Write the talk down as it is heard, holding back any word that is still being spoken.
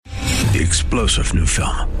The explosive new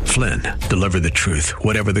film, Flynn, deliver the truth,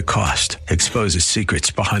 whatever the cost, exposes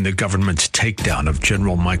secrets behind the government's takedown of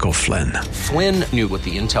General Michael Flynn. Flynn knew what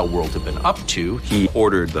the intel world had been up to. He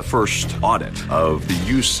ordered the first audit of the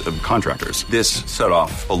use of contractors. This set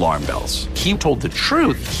off alarm bells. He told the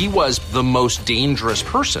truth. He was the most dangerous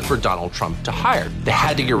person for Donald Trump to hire. They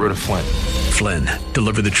had to get rid of Flynn. Flynn,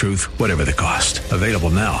 deliver the truth, whatever the cost. Available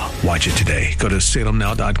now. Watch it today. Go to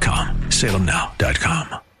salemnow.com.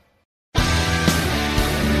 salemnow.com.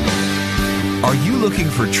 Are you looking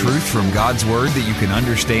for truth from God's Word that you can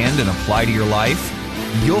understand and apply to your life?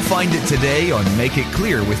 You'll find it today on Make It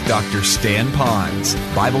Clear with Dr. Stan Ponz,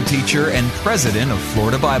 Bible teacher and president of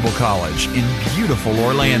Florida Bible College in beautiful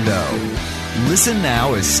Orlando. Listen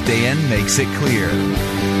now as Stan makes it clear.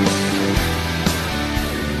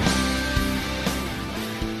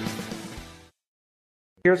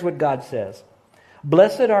 Here's what God says.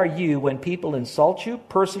 Blessed are you when people insult you,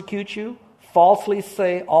 persecute you, falsely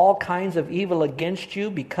say all kinds of evil against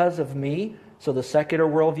you because of me. So the secular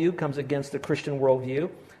worldview comes against the Christian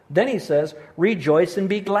worldview. Then he says, rejoice and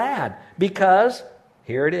be glad, because,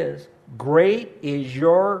 here it is, great is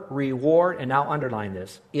your reward, and now underline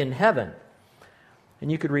this, in heaven.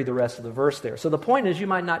 And you could read the rest of the verse there. So the point is, you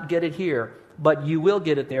might not get it here, but you will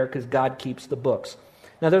get it there because God keeps the books.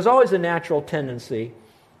 Now there's always a natural tendency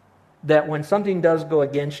that when something does go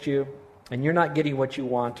against you, and you're not getting what you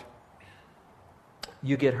want,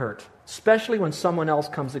 you get hurt. Especially when someone else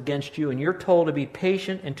comes against you and you're told to be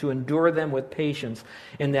patient and to endure them with patience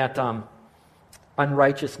in that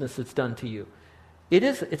unrighteousness that's done to you.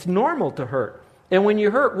 It's normal to hurt. And when you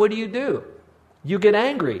hurt, what do? You get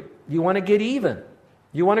angry. You want to get even.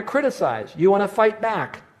 You want to criticize. You want to fight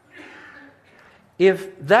back.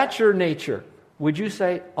 If that's your nature, would you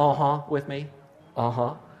say, uh-huh, with me? Uh-huh.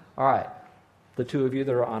 All right. The two of you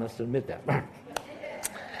that are honest admit that.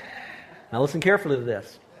 Now listen carefully to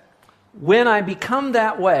this. When I become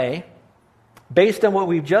that way, based on what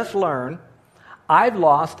we've just learned, I've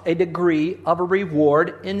lost a degree of a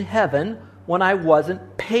reward in heaven when I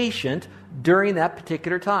wasn't patient during that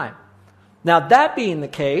particular time. Now that being the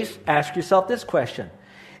case, ask yourself this question.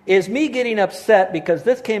 Is me getting upset because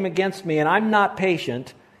this came against me and I'm not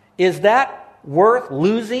patient, is that worth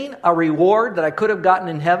losing a reward that I could have gotten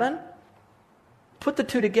in heaven? Put the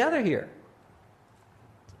two together here.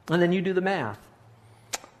 And then you do the math.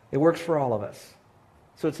 It works for all of us.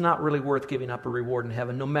 So it's not really worth giving up a reward in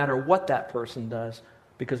heaven, no matter what that person does,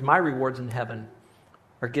 because my rewards in heaven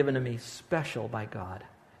are given to me special by God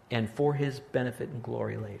and for His benefit and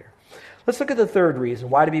glory later. Let's look at the third reason.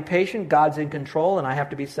 Why to be patient? God's in control, and I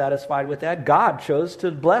have to be satisfied with that. God chose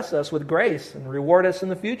to bless us with grace and reward us in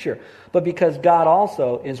the future. But because God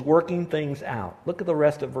also is working things out. Look at the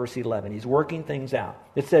rest of verse 11. He's working things out.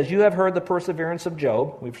 It says, you have heard the perseverance of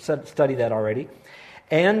Job. We've studied that already.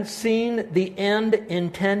 And seen the end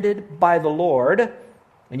intended by the Lord.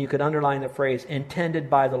 And you could underline the phrase, intended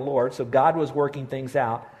by the Lord. So God was working things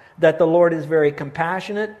out. That the Lord is very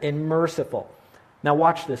compassionate and merciful. Now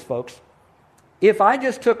watch this, folks. If I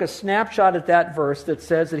just took a snapshot at that verse that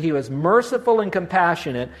says that He was merciful and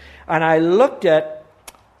compassionate, and I looked at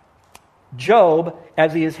Job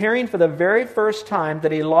as he is hearing for the very first time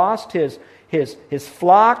that he lost his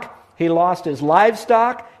flock, he lost his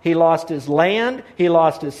livestock, he lost his land, he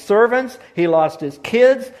lost his servants, he lost his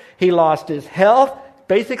kids, he lost his health.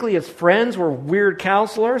 Basically, his friends were weird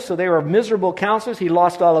counselors, so they were miserable counselors. He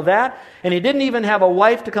lost all of that. And he didn't even have a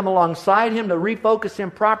wife to come alongside him to refocus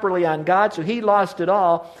him properly on God, so he lost it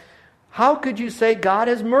all. How could you say God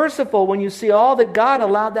is merciful when you see all that God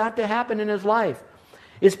allowed that to happen in his life?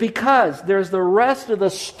 It's because there's the rest of the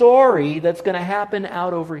story that's going to happen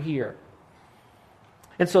out over here.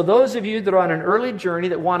 And so those of you that are on an early journey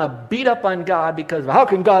that want to beat up on God because how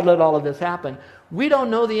can God let all of this happen? We don't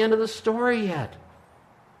know the end of the story yet.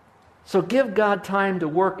 So give God time to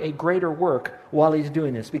work a greater work while He's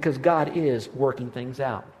doing this, because God is working things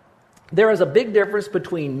out. There is a big difference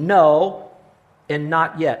between no and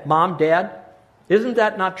not yet. Mom, Dad, isn't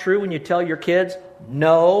that not true when you tell your kids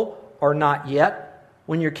no or not yet?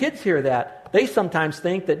 When your kids hear that, they sometimes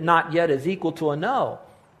think that not yet is equal to a no.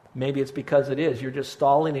 Maybe it's because it is. You're just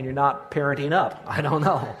stalling and you're not parenting up. I don't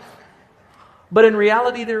know. But in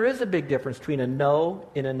reality, there is a big difference between a no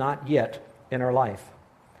and a not yet in our life.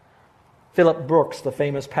 Philip Brooks, the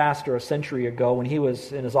famous pastor a century ago, when he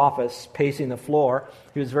was in his office pacing the floor,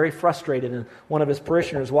 he was very frustrated, and one of his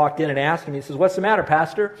parishioners walked in and asked him, he says, "What's the matter,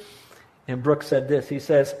 Pastor?" And Brooks said this, he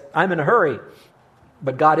says, "I'm in a hurry,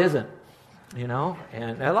 but God isn't." You know,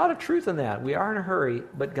 and a lot of truth in that. We are in a hurry,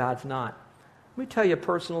 but God's not. Let me tell you a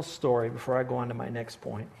personal story before I go on to my next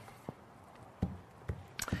point.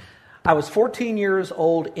 I was 14 years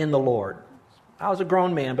old in the Lord. I was a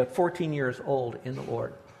grown man, but 14 years old in the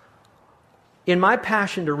Lord. In my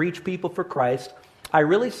passion to reach people for Christ, I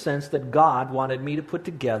really sensed that God wanted me to put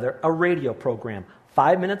together a radio program,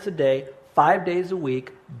 5 minutes a day, 5 days a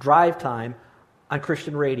week, drive time on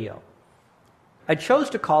Christian radio. I chose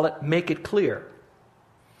to call it Make It Clear.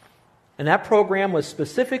 And that program was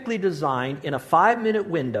specifically designed in a 5-minute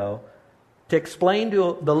window to explain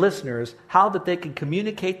to the listeners how that they can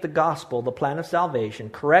communicate the gospel, the plan of salvation,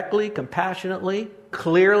 correctly, compassionately,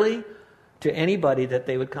 clearly to anybody that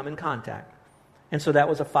they would come in contact. And so that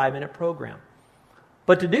was a 5-minute program.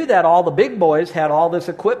 But to do that, all the big boys had all this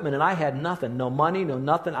equipment, and I had nothing. No money, no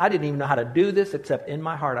nothing. I didn't even know how to do this, except in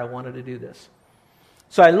my heart I wanted to do this.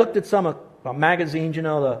 So I looked at some magazines,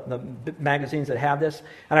 the magazines that have this,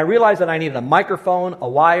 and I realized that I needed a microphone, a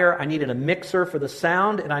wire, I needed a mixer for the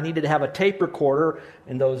sound, and I needed to have a tape recorder.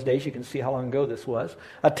 In those days, you can see how long ago this was,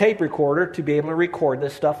 a tape recorder to be able to record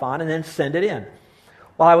this stuff on and then send it in.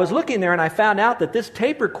 Well, I was looking there and I found out that this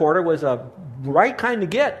tape recorder was a right kind to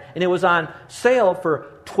get, and it was on sale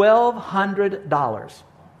for $1,200.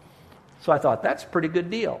 So I thought, that's a pretty good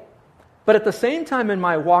deal. But at the same time in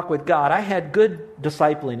my walk with God, I had good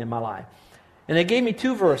discipling in my life. And they gave me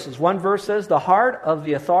 2 verses. One verse says, the heart of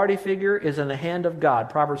the authority figure is in the hand of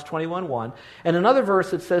God, Proverbs 21:1. And another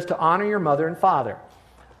verse that says to honor your mother and father.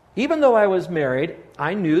 Even though I was married,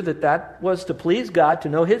 I knew that that was to please God, to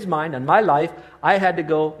know His mind on my life. I had to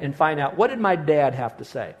go and find out, what did my dad have to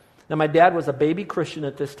say? Now, my dad was a baby Christian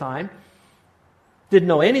at this time, didn't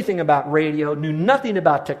know anything about radio, knew nothing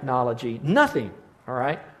about technology, nothing, all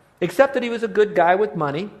right? Except that he was a good guy with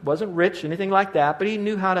money, wasn't rich, anything like that, but he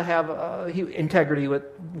knew how to have integrity with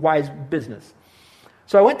wise business.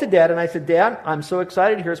 So I went to Dad and I said, Dad, I'm so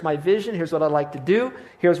excited. Here's my vision. Here's what I'd like to do.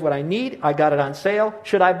 Here's what I need. I got it on sale.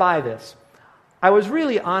 Should I buy this? I was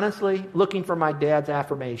really honestly looking for my dad's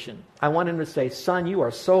affirmation. I wanted him to say, son, you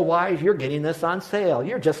are so wise. You're getting this on sale.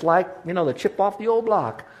 You're just like, the chip off the old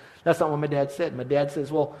block. That's not what my dad said. My dad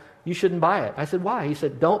says, well, you shouldn't buy it. I said, why? He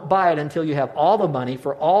said, don't buy it until you have all the money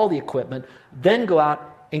for all the equipment, then go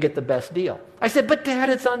out and get the best deal. I said, but Dad,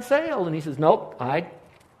 it's on sale. And he says, nope,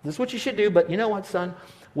 this is what you should do, but you know what, son?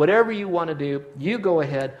 Whatever you want to do, you go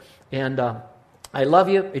ahead, and I love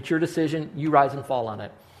you. It's your decision. You rise and fall on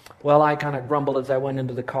it. Well, I kind of grumbled as I went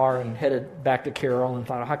into the car and headed back to Carol and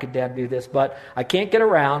thought, how could Dad do this? But I can't get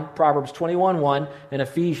around Proverbs 21:1 and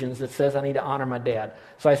Ephesians that says I need to honor my dad.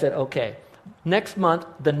 So I said, okay. Next month,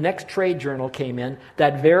 the next trade journal came in.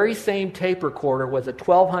 That very same tape recorder was at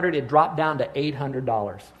 $1,200. It dropped down to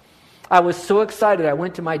 $800. I was so excited. I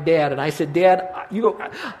went to my dad and I said, Dad, you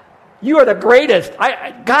are the greatest.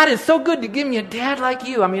 God is so good to give me a dad like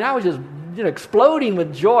you. I mean, I was just exploding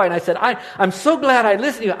with joy. And I said, I'm so glad I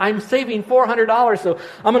listened to you. I'm saving $400, so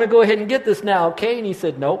I'm going to go ahead and get this now, okay? And he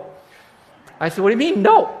said, nope. I said, what do you mean,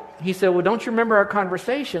 no? He said, well, don't you remember our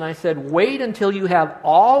conversation? I said, wait until you have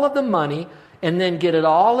all of the money and then get it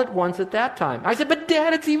all at once at that time. I said, but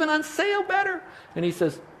Dad, it's even on sale better. And he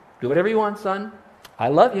says, do whatever you want, son. I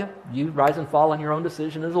love you. You rise and fall on your own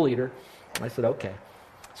decision as a leader. I said, okay.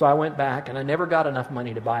 So I went back, and I never got enough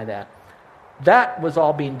money to buy that. That was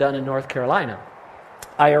all being done in North Carolina.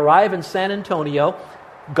 I arrived in San Antonio.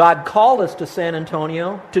 God called us to San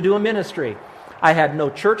Antonio to do a ministry. I had no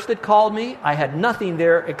church that called me. I had nothing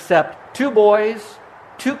there except 2 boys,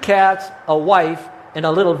 2 cats, a wife, and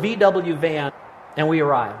a little VW van, and we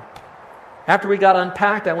arrived. After we got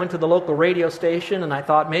unpacked, I went to the local radio station, and I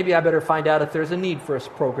thought maybe I better find out if there's a need for a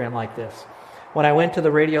program like this. When I went to the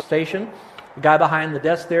radio station, the guy behind the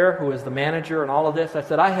desk there, who was the manager and all of this, I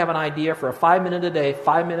said, I have an idea for a 5-minute a day,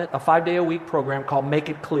 5-day-a-week program called Make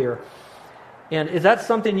It Clear. And is that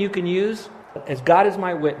something you can use? As God is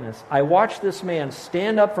my witness, I watched this man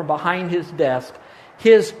stand up from behind his desk,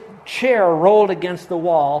 his chair rolled against the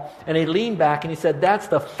wall, and he leaned back and he said, that's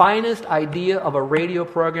the finest idea of a radio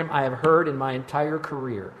program I have heard in my entire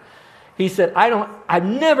career. He said, I've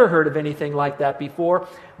never heard of anything like that before.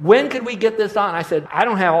 When could we get this on? I said, I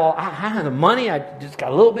don't have the money. I just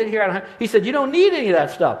got a little bit here. He said, you don't need any of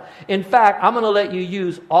that stuff. In fact, I'm going to let you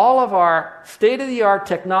use all of our state-of-the-art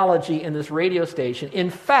technology in this radio station.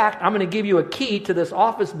 In fact, I'm going to give you a key to this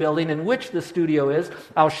office building in which the studio is.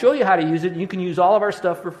 I'll show you how to use it. You can use all of our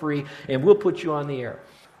stuff for free, and we'll put you on the air.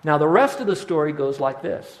 Now, the rest of the story goes like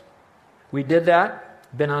this. We did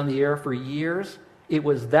that, been on the air for years. It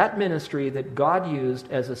was that ministry that God used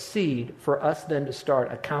as a seed for us then to start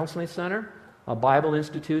a counseling center, a Bible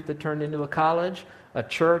institute that turned into a college, a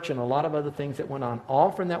church, and a lot of other things that went on, all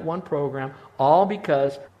from that one program, all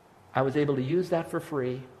because I was able to use that for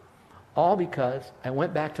free, all because I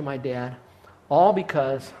went back to my dad, all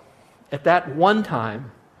because At that one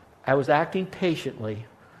time, I was acting patiently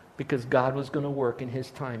because God was going to work in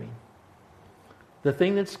His timing. The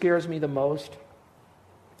thing that scares me the most,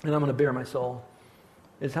 and I'm going to bare my soul,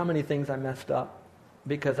 is how many things I messed up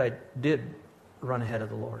because I did run ahead of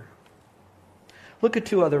the Lord. Look at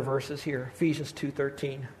two other verses here. Ephesians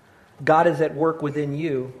 2:13. God is at work within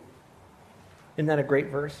you. Isn't that a great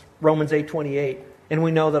verse? Romans 8:28. And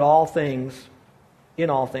we know that in all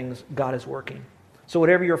things, God is working. So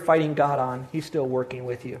whatever you're fighting God on, He's still working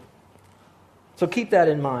with you. So keep that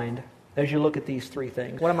in mind as you look at these three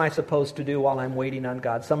things. What am I supposed to do while I'm waiting on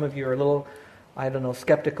God? Some of you are a little,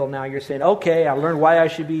 skeptical now. You're saying, okay, I learned why I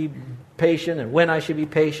should be patient and when I should be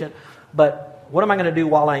patient. But what am I going to do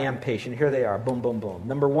while I am patient? Here they are. Boom, boom, boom.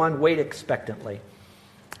 Number one, wait expectantly.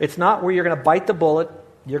 It's not where you're going to bite the bullet.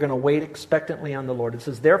 You're going to wait expectantly on the Lord. It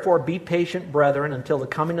says, therefore, be patient, brethren, until the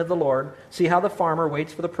coming of the Lord. See how the farmer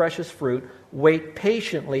waits for the precious fruit. Wait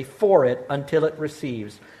patiently for it until it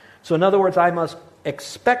receives. So in other words, I must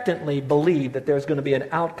expectantly believe that there's going to be an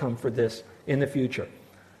outcome for this in the future.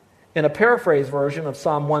 In a paraphrase version of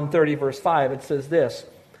Psalm 130, verse 5, it says this,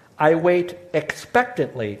 I wait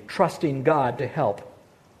expectantly, trusting God to help,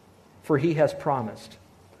 for He has promised.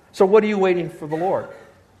 So what are you waiting for the Lord?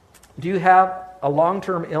 Do you have a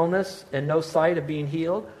long-term illness and no sight of being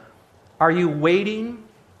healed? Are you waiting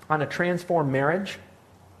on a transformed marriage?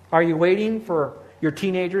 Are you waiting for your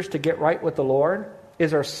teenagers to get right with the Lord?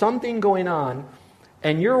 Is there something going on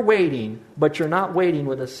and you're waiting, but you're not waiting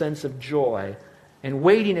with a sense of joy? And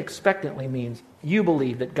waiting expectantly means you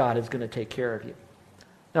believe that God is going to take care of you.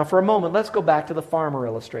 Now for a moment, let's go back to the farmer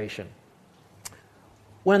illustration.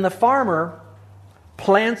 When the farmer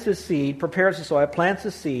plants his seed, prepares the soil, plants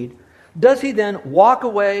the seed, does he then walk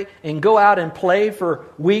away and go out and play for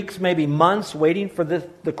weeks, maybe months, waiting for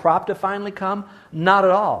the crop to finally come? Not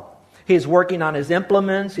at all. He's working on his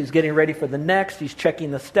implements. He's getting ready for the next. He's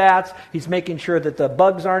checking the stats. He's making sure that the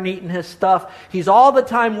bugs aren't eating his stuff. He's all the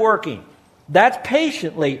time working. That's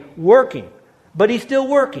patiently working. But he's still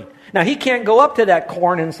working. Now, he can't go up to that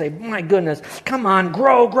corn and say, my goodness, come on,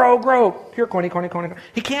 grow, grow, grow. Here, corny.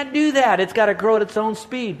 He can't do that. It's got to grow at its own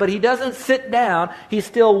speed. But he doesn't sit down. He's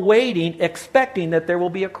still waiting, expecting that there will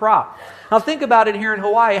be a crop. Now, think about it here in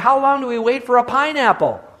Hawaii. How long do we wait for a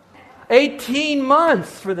pineapple? 18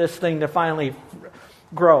 months for this thing to finally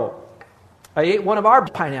grow. I ate one of our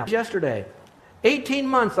pineapples yesterday. 18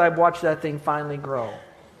 months I've watched that thing finally grow.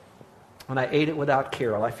 And I ate it without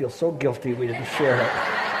Carol. I feel so guilty we didn't share it.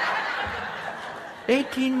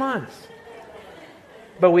 18 months.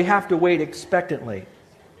 But we have to wait expectantly.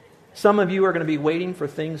 Some of you are going to be waiting for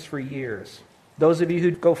things for years. Those of you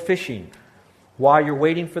who go fishing, while you're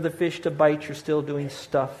waiting for the fish to bite, you're still doing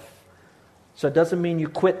stuff. So it doesn't mean you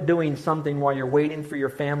quit doing something while you're waiting for your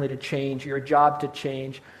family to change, your job to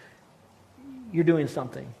change. You're doing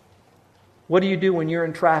something. What do you do when you're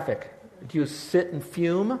in traffic? Do you sit and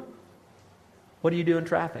fume? What do you do in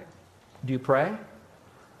traffic? Do you pray?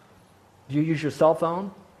 Do you use your cell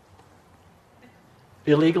phone?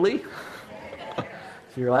 Illegally? So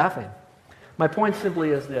you're laughing. My point simply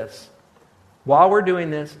is this. While we're doing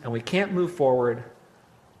this and we can't move forward,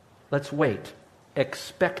 let's wait,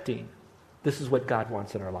 expecting. This is what God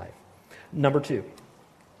wants in our life. Number 2,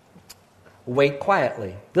 wait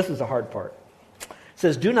quietly. This is the hard part. It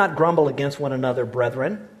says, do not grumble against one another,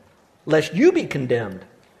 brethren, lest you be condemned.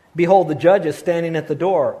 Behold, the judge is standing at the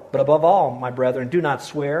door. But above all, my brethren, do not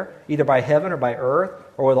swear, either by heaven or by earth,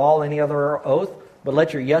 or with all any other oath, but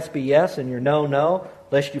let your yes be yes and your no, no,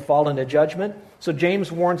 lest you fall into judgment. So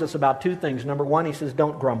James warns us about 2 things. Number 1, he says,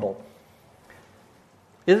 don't grumble.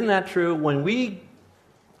 Isn't that true? When we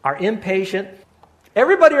are impatient,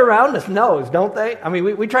 everybody around us knows, don't they? I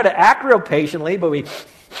mean, we try to act real patiently, but we're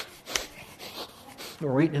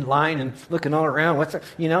waiting in line and looking all around.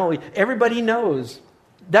 Everybody knows.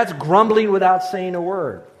 That's grumbling without saying a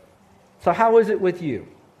word. So how is it with you?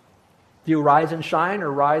 Do you rise and shine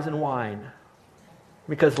or rise and whine?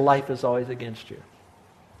 Because life is always against you.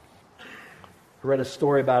 I read a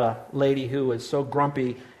story about a lady who was so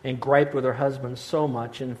grumpy and griped with her husband so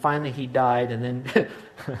much, and finally he died, and then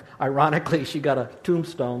ironically she got a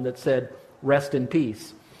tombstone that said, rest in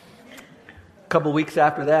peace. A couple weeks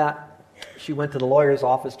after that, she went to the lawyer's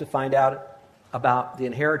office to find out about the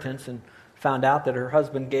inheritance, and found out that her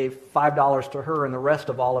husband gave $5 to her and the rest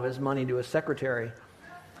of all of his money to his secretary.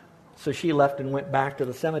 So she left and went back to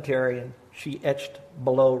the cemetery, and she etched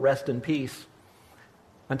below rest in peace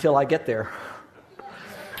until I get there.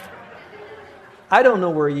 I don't know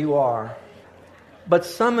where you are, but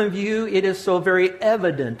some of you, it is so very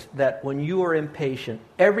evident that when you are impatient,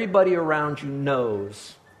 everybody around you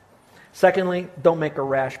knows. Secondly, don't make a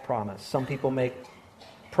rash promise. Some people make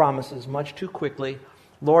promises much too quickly.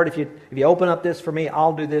 Lord, if you open up this for me,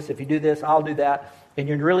 I'll do this. If you do this, I'll do that. And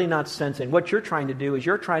you're really not sensing. What you're trying to do is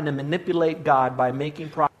you're trying to manipulate God by making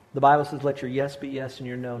promises. The Bible says, let your yes be yes and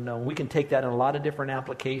your no, no. We can take that in a lot of different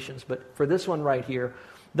applications. But for this one right here,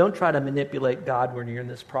 don't try to manipulate God when you're in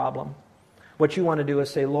this problem. What you want to do is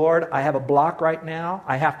say, Lord, I have a block right now.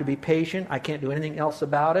 I have to be patient. I can't do anything else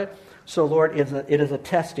about it. So, Lord, it is a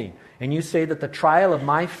testing. And you say that the trial of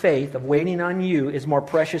my faith, of waiting on you, is more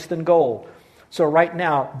precious than gold. So right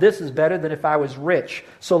now, this is better than if I was rich.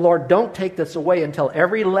 So, Lord, don't take this away until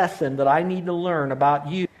every lesson that I need to learn about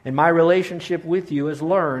you and my relationship with you is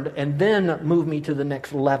learned, and then move me to the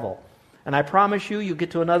next level. And I promise you, you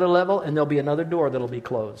get to another level, and there'll be another door that'll be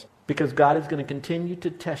closed. Because God is going to continue to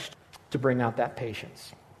test to bring out that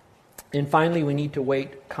patience. And finally, we need to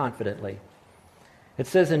wait confidently. It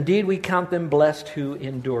says, indeed, we count them blessed who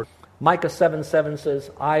endure. Micah 7:7 says,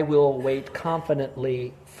 I will wait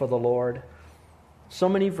confidently for the Lord. So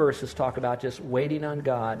many verses talk about just waiting on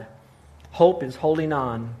God. Hope is holding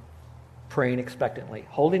on, praying expectantly.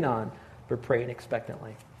 Holding on, but praying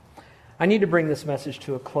expectantly. I need to bring this message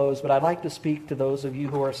to a close, but I'd like to speak to those of you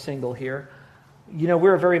who are single here. You know,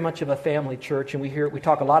 we're very much of a family church, and we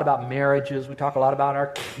talk a lot about marriages, we talk a lot about our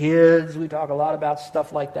kids, we talk a lot about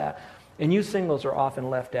stuff like that. And you singles are often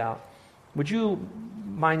left out. Would you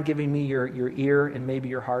mind giving me your ear and maybe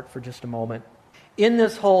your heart for just a moment? In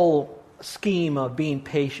this whole scheme of being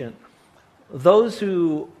patient, those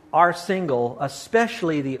who are single,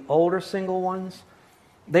 especially the older single ones,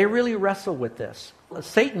 they really wrestle with this.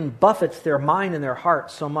 Satan buffets their mind and their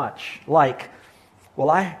heart so much. Like, will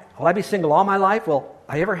I be single all my life? Will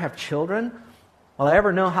I ever have children? Will I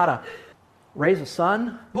ever know how to raise a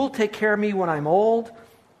son? Who will take care of me when I'm old?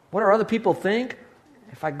 What do other people think?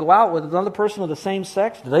 If I go out with another person of the same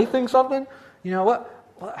sex, do they think something? You know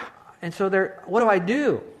what? And so what do I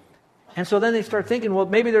do? And so then they start thinking, well,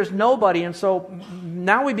 maybe there's nobody. And so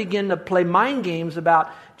now we begin to play mind games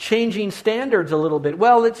about changing standards a little bit.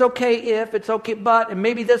 Well, it's okay if, it's okay but, and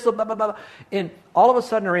maybe this will, blah, blah, blah. And all of a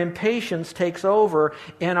sudden our impatience takes over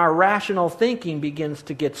and our rational thinking begins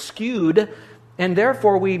to get skewed. And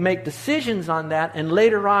therefore we make decisions on that. And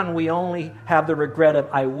later on we only have the regret of,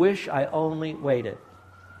 I wish I only waited.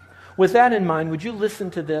 With that in mind, would you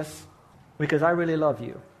listen to this? Because I really love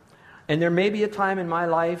you. And there may be a time in my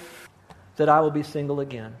life that I will be single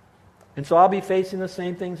again. And so I'll be facing the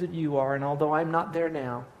same things that you are. And although I'm not there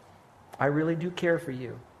now, I really do care for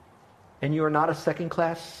you. And you are not a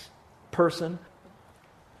second-class person.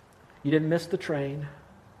 You didn't miss the train.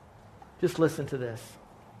 Just listen to this.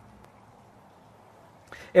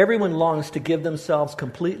 Everyone longs to give themselves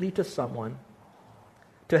completely to someone,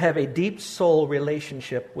 to have a deep soul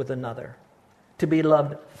relationship with another, to be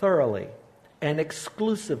loved thoroughly and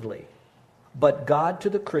exclusively. But God to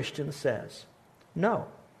the Christian says, no,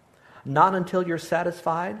 not until you're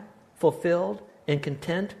satisfied, fulfilled, and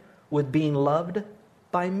content with being loved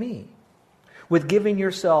by me, with giving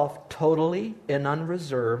yourself totally and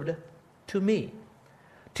unreserved to me,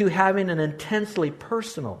 to having an intensely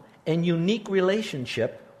personal and unique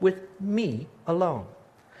relationship with me alone.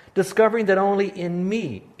 Discovering that only in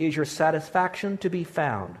me is your satisfaction to be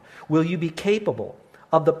found, will you be capable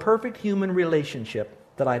of the perfect human relationship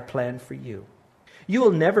that I planned for you. You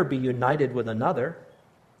will never be united with another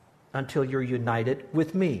until you're united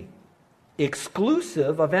with me,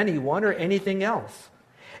 exclusive of anyone or anything else,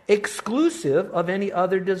 exclusive of any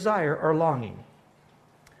other desire or longing.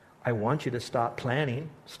 I want you to stop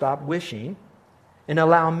planning, stop wishing, and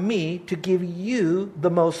allow me to give you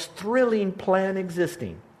the most thrilling plan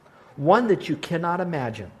existing, one that you cannot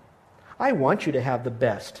imagine. I want you to have the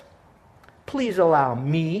best. Please allow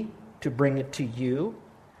me to bring it to you.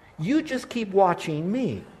 You just keep watching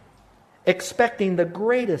me, expecting the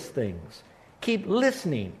greatest things. Keep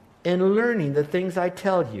listening and learning the things I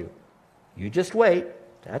tell you. You just wait,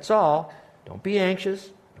 that's all. Don't be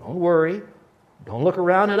anxious, don't worry. Don't look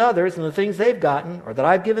around at others and the things they've gotten or that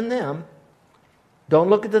I've given them. Don't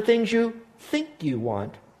look at the things you think you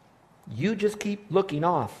want. You just keep looking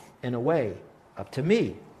off and away, up to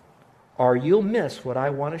me, or you'll miss what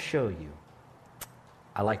I want to show you.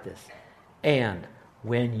 I like this. And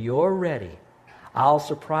when you're ready, I'll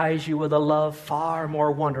surprise you with a love far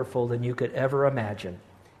more wonderful than you could ever imagine.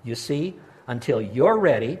 You see, until you're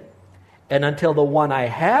ready, and until the one I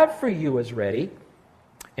have for you is ready,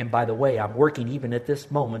 and by the way, I'm working even at this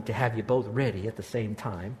moment to have you both ready at the same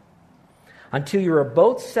time, until you are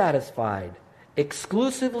both satisfied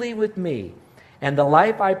exclusively with me and the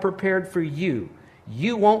life I prepared for you,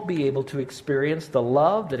 you won't be able to experience the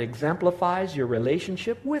love that exemplifies your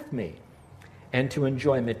relationship with me and to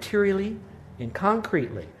enjoy materially and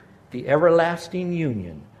concretely the everlasting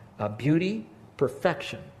union of beauty,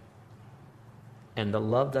 perfection, and the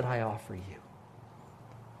love that I offer you.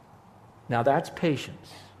 Now that's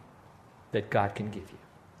patience that God can give you.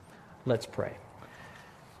 Let's pray.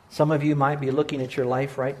 Some of you might be looking at your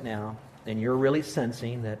life right now and you're really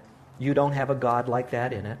sensing that you don't have a God like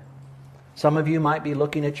that in it. Some of you might be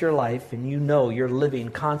looking at your life and you know you're living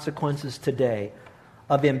consequences today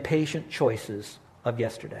of impatient choices of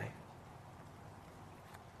yesterday.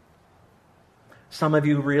 Some of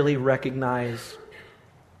you really recognize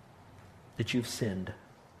that you've sinned.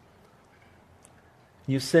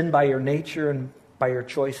 You've sinned by your nature and by your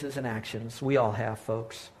choices and actions. We all have,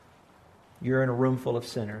 folks. You're in a room full of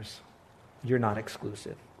sinners. You're not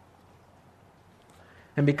exclusive.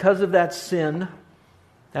 And because of that sin,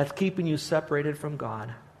 that's keeping you separated from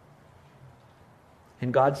God.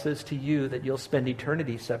 And God says to you that you'll spend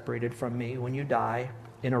eternity separated from me when you die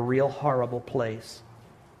in a real horrible place.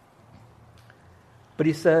 But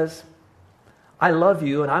he says, I love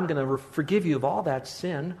you and I'm going to forgive you of all that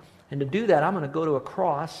sin. And to do that, I'm going to go to a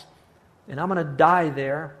cross and I'm going to die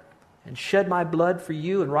there and shed my blood for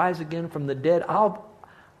you and rise again from the dead. I'll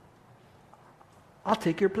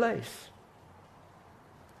take your place.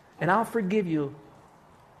 And I'll forgive you.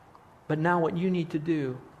 But now what you need to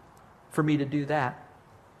do for me to do that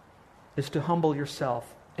is to humble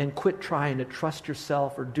yourself and quit trying to trust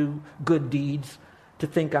yourself or do good deeds to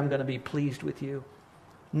think I'm going to be pleased with you.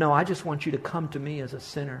 No, I just want you to come to me as a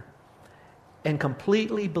sinner and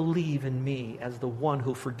completely believe in me as the one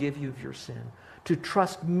who'll forgive you of your sin. To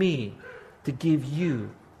trust me to give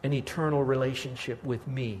you an eternal relationship with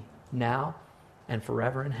me now and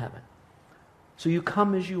forever in heaven. So you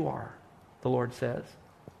come as you are, the Lord says,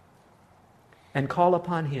 and call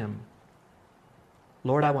upon him.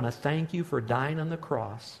 Lord, I want to thank you for dying on the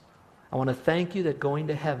cross. I want to thank you that going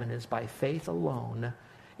to heaven is by faith alone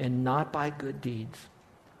and not by good deeds.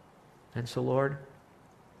 And so, Lord,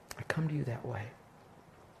 I come to you that way.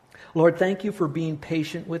 Lord, thank you for being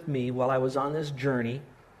patient with me while I was on this journey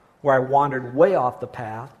where I wandered way off the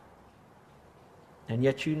path, and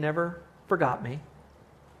yet you never forgot me.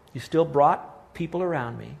 You still brought people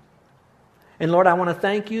around me. And Lord, I want to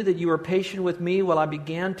thank you that you were patient with me while I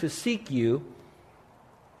began to seek you.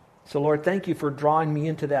 So Lord, thank you for drawing me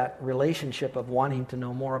into that relationship of wanting to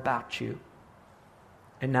know more about you.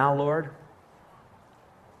 And now, Lord,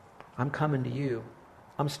 I'm coming to you.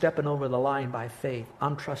 I'm stepping over the line by faith.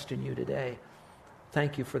 I'm trusting you today.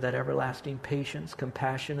 Thank you for that everlasting patience,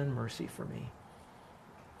 compassion, and mercy for me.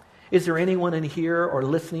 Is there anyone in here or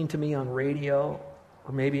listening to me on radio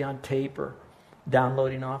or maybe on tape or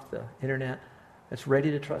downloading off the internet that's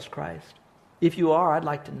ready to trust Christ? If you are, I'd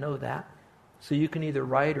like to know that. So you can either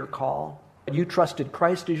write or call. You trusted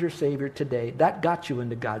Christ as your Savior today. That got you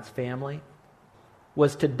into God's family.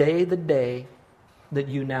 Was today the day that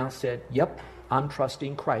you now said, yep, I'm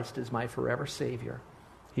trusting Christ as my forever Savior.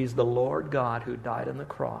 He's the Lord God who died on the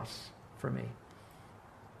cross for me.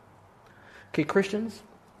 Okay, Christians,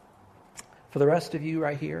 for the rest of you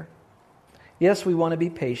right here, yes, we want to be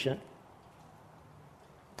patient.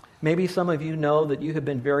 Maybe some of you know that you have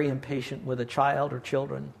been very impatient with a child or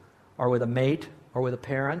children, or with a mate, or with a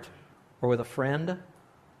parent, or with a friend.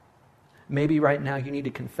 Maybe right now you need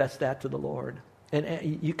to confess that to the Lord.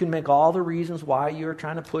 And you can make all the reasons why you're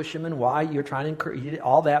trying to push him and why you're trying to encourage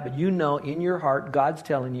all that, but you know in your heart God's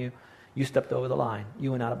telling you, you stepped over the line.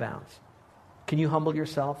 You went out of bounds. Can you humble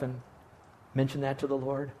yourself and mention that to the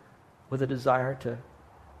Lord with a desire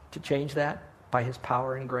to change that by his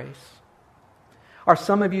power and grace? Are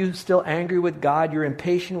some of you still angry with God? You're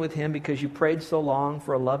impatient with him because you prayed so long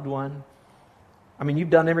for a loved one. I mean,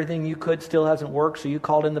 you've done everything you could, still hasn't worked, so you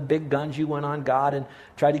called in the big guns, you went on God and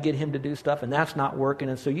tried to get him to do stuff, and that's not working,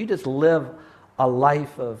 and so you just live a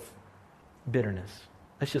life of bitterness.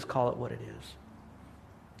 Let's just call it what it is.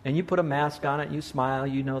 And you put a mask on it, you smile,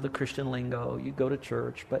 you know the Christian lingo, you go to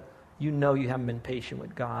church, but you know you haven't been patient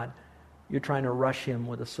with God. You're trying to rush him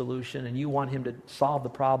with a solution, and you want him to solve the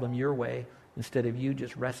problem your way instead of you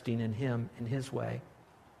just resting in him in his way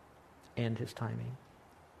and his timing.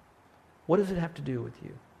 What does it have to do with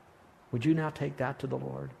you? Would you now take that to the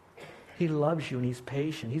Lord? He loves you and he's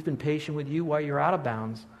patient. He's been patient with you while you're out of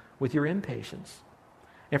bounds with your impatience.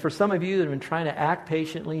 And for some of you that have been trying to act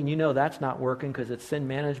patiently and you know that's not working because it's sin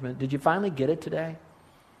management, did you finally get it today?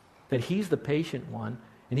 That he's the patient one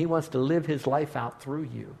and he wants to live his life out through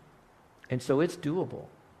you. And so it's doable.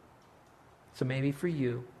 So maybe for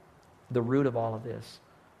you, the root of all of this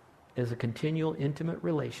is a continual intimate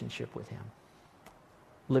relationship with him.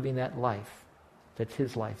 living that life that's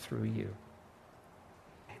his life through you.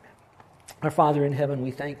 Amen. Our Father in heaven,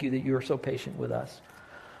 we thank you that you are so patient with us.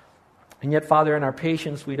 And yet, Father, in our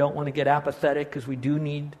patience, we don't want to get apathetic because we do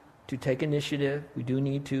need to take initiative. We do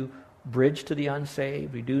need to bridge to the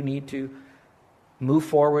unsaved. We do need to move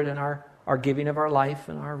forward in our giving of our life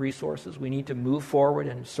and our resources. We need to move forward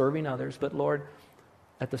in serving others. But Lord,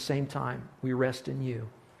 at the same time, we rest in you.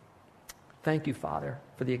 Thank you, Father,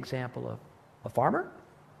 for the example of a farmer,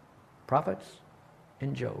 prophets,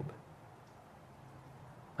 and Job.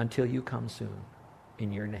 Until you come soon,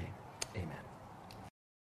 in your name, amen.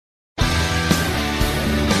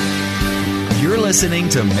 You're listening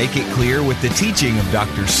to Make It Clear with the teaching of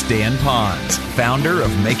Dr. Stan Ponz, founder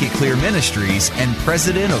of Make It Clear Ministries and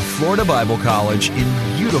president of Florida Bible College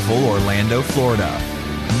in beautiful Orlando, Florida.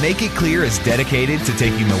 Make It Clear is dedicated to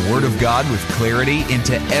taking the Word of God with clarity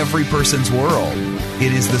into every person's world.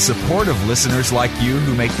 It is the support of listeners like you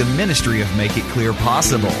who make the ministry of Make It Clear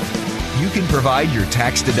possible. You can provide your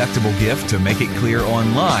tax-deductible gift to Make It Clear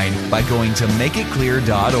online by going to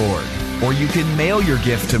makeitclear.org. Or you can mail your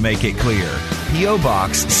gift to Make It Clear, P.O.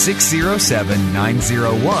 Box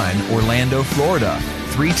 607901, Orlando, Florida,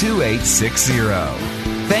 32860.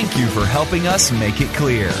 Thank you for helping us make it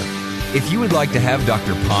clear. If you would like to have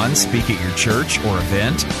Dr. Ponz speak at your church or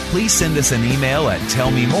event, please send us an email at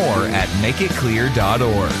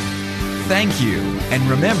tellmemore@makeitclear.org. Thank you, and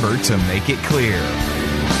remember to make it clear.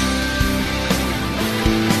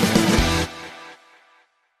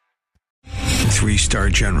 Three-star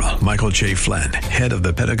General Michael J. Flynn, head of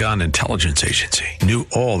the Pentagon Intelligence Agency, knew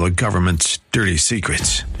all the government's dirty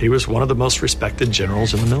secrets. He was one of the most respected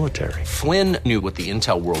generals in the military. Flynn knew what the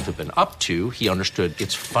intel world had been up to. He understood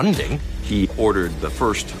its funding. He ordered the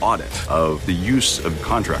first audit of the use of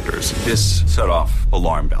contractors. This set off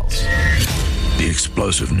alarm bells. The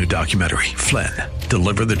explosive new documentary, Flynn,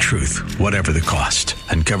 Deliver the Truth, Whatever the Cost,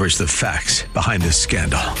 uncovers the facts behind this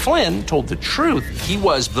scandal. Flynn told the truth. He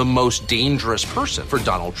was the most dangerous person for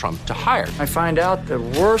Donald Trump to hire. I find out the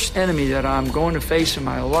worst enemy that I'm going to face in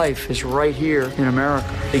my life is right here in America.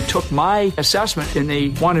 They took my assessment and they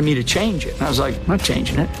wanted me to change it. And I was like, I'm not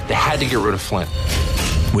changing it. They had to get rid of Flynn.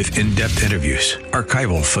 With in-depth interviews,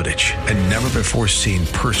 archival footage, and never-before-seen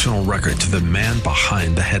personal records of the man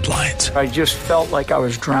behind the headlines. I just felt like I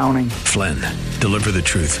was drowning. Flynn, Deliver the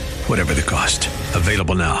Truth, Whatever the Cost.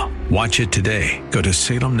 Available now. Watch it today. Go to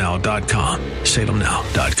salemnow.com.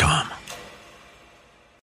 salemnow.com.